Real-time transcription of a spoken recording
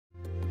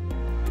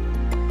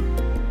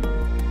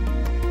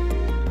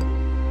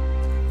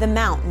The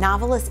Mount,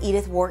 novelist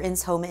Edith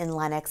Wharton's home in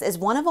Lenox, is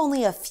one of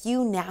only a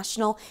few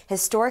national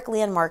historic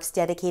landmarks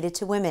dedicated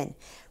to women.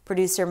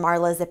 Producer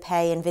Marla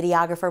Zippay and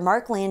videographer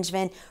Mark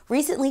Langevin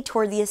recently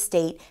toured the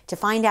estate to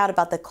find out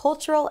about the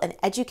cultural and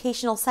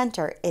educational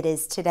center it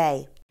is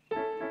today.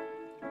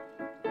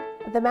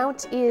 The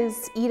Mount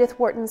is Edith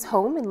Wharton's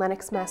home in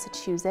Lenox,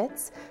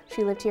 Massachusetts.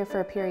 She lived here for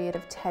a period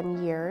of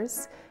 10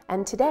 years,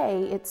 and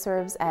today it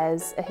serves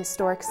as a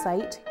historic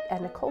site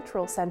and a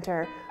cultural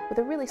center with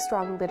a really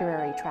strong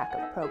literary track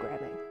of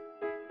programming.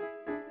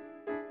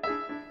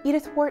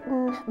 Edith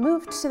Wharton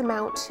moved to the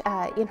Mount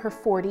in her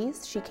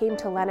 40s. She came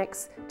to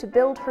Lenox to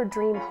build her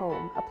dream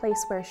home, a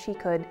place where she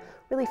could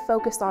really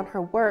focus on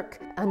her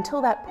work.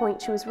 Until that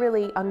point, she was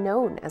really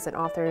unknown as an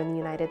author in the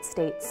United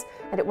States.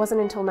 And it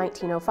wasn't until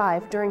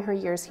 1905, during her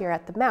years here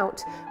at the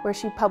Mount, where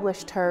she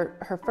published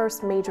her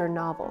first major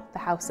novel, The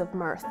House of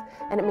Mirth,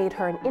 and it made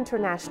her an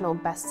international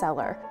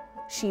bestseller.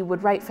 She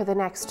would write for the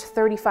next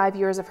 35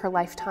 years of her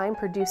lifetime,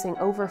 producing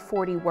over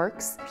 40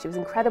 works. She was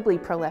incredibly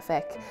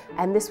prolific,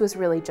 and this was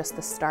really just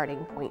the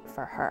starting point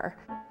for her.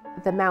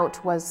 The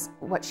Mount was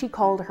what she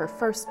called her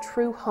first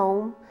true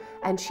home,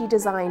 and she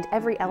designed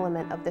every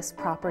element of this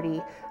property,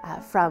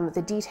 from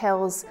the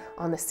details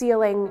on the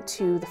ceiling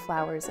to the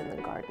flowers in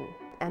the garden.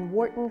 And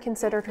Wharton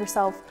considered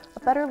herself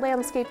a better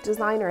landscape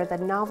designer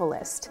than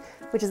novelist,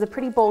 which is a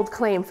pretty bold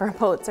claim for a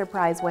Pulitzer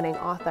Prize-winning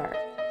author.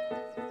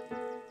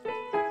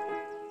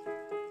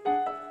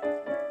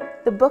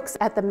 The books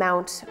at the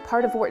Mount,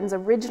 part of Wharton's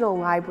original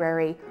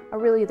library, are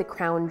really the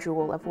crown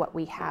jewel of what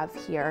we have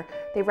here.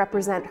 They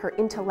represent her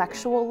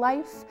intellectual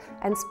life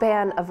and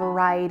span a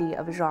variety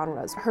of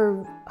genres.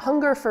 Her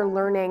hunger for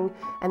learning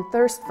and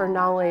thirst for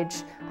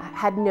knowledge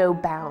had no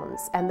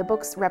bounds, and the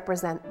books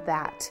represent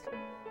that.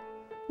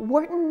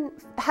 Wharton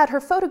had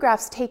her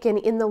photographs taken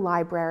in the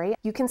library.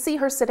 You can see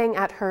her sitting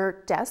at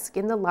her desk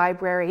in the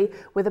library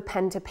with a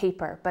pen to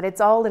paper, but it's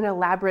all an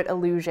elaborate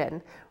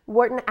illusion.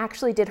 Wharton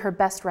actually did her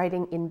best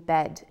writing in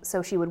bed.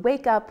 So she would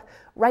wake up,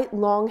 write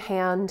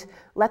longhand,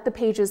 let the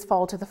pages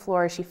fall to the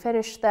floor as she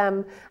finished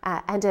them,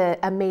 and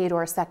a maid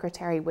or a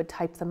secretary would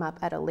type them up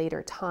at a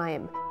later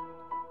time.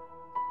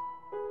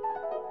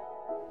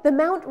 The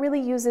Mount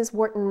really uses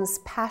Wharton's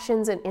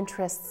passions and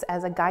interests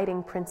as a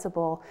guiding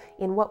principle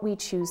in what we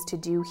choose to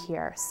do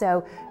here.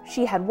 So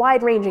she had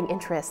wide-ranging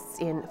interests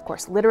in, of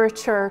course,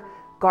 literature,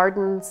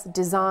 gardens,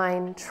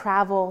 design,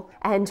 travel,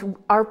 and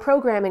our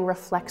programming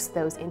reflects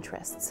those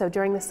interests. So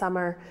during the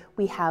summer,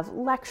 we have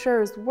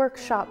lectures,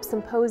 workshops,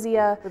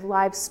 symposia, with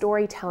live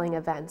storytelling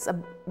events,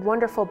 a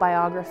wonderful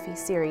biography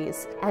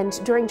series. And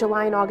during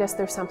July and August,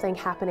 there's something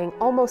happening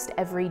almost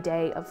every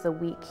day of the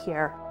week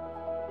here.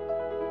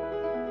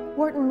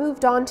 Wharton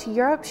moved on to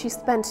Europe. She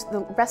spent the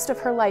rest of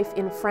her life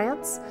in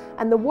France,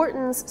 and the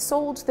Whartons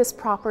sold this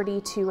property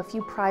to a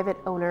few private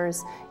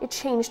owners. It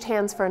changed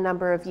hands for a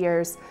number of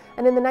years,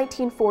 and in the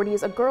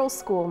 1940s, a girls'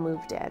 school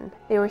moved in.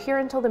 They were here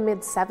until the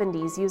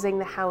mid-70s, using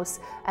the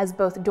house as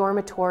both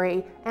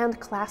dormitory and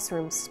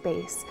classroom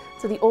space.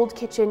 So the old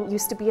kitchen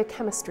used to be a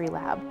chemistry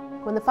lab.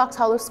 When the Fox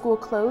Hollow School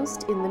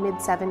closed in the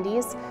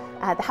mid-70s,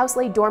 the house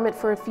lay dormant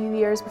for a few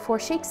years before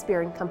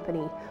Shakespeare and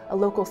Company, a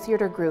local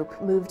theater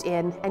group, moved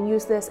in and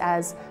used this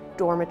as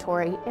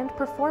dormitory and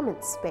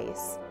performance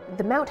space.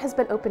 The Mount has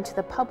been open to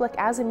the public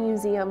as a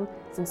museum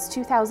since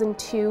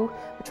 2002,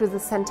 which was the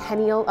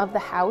centennial of the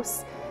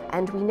house,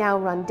 and we now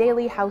run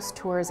daily house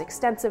tours,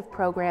 extensive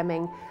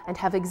programming, and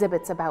have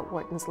exhibits about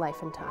Wharton's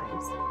life and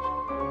times.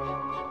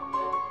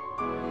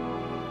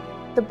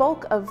 The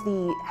bulk of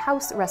the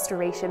house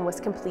restoration was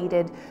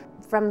completed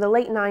from the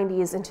late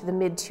 90s into the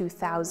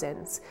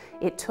mid-2000s.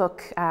 It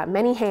took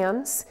many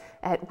hands.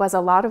 It was a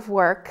lot of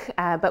work,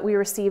 but we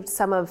received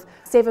some of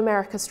Save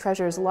America's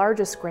Treasure's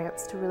largest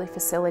grants to really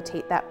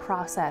facilitate that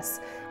process.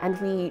 And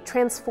we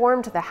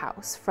transformed the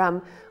house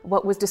from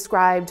what was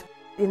described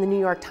in the New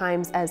York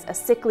Times as a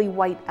sickly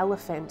white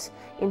elephant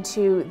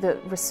into the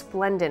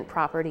resplendent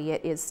property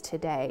it is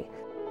today.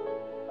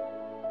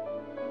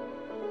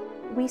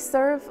 We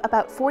serve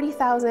about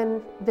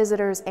 40,000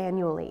 visitors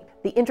annually.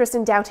 The interest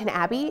in Downton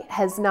Abbey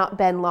has not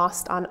been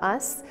lost on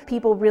us.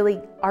 People really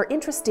are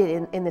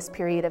interested in this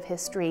period of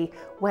history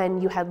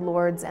when you had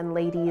lords and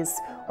ladies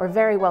or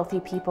very wealthy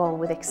people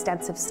with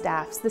extensive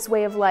staffs. This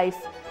way of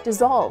life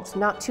dissolved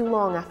not too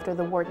long after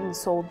the Whartons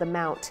sold the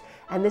Mount.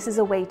 And this is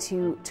a way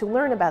to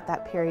learn about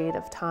that period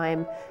of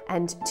time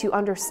and to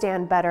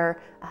understand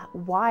better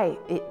why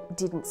it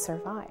didn't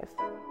survive.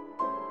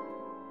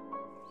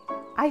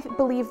 I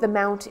believe the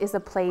Mount is a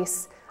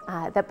place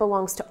that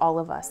belongs to all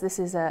of us. This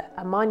is a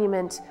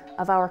monument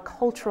of our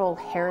cultural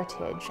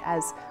heritage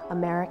as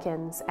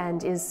Americans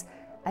and is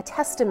a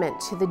testament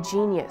to the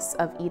genius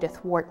of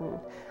Edith Wharton.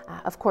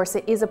 Of course,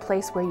 it is a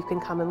place where you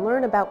can come and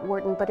learn about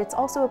Wharton, but it's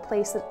also a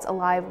place that's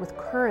alive with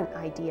current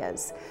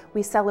ideas.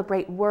 We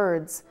celebrate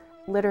words,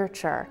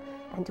 literature,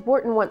 and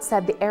Wharton once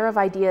said, "The air of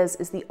ideas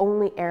is the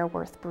only air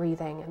worth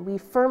breathing," and we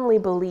firmly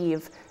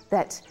believe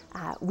that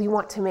we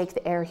want to make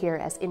the air here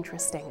as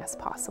interesting as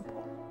possible.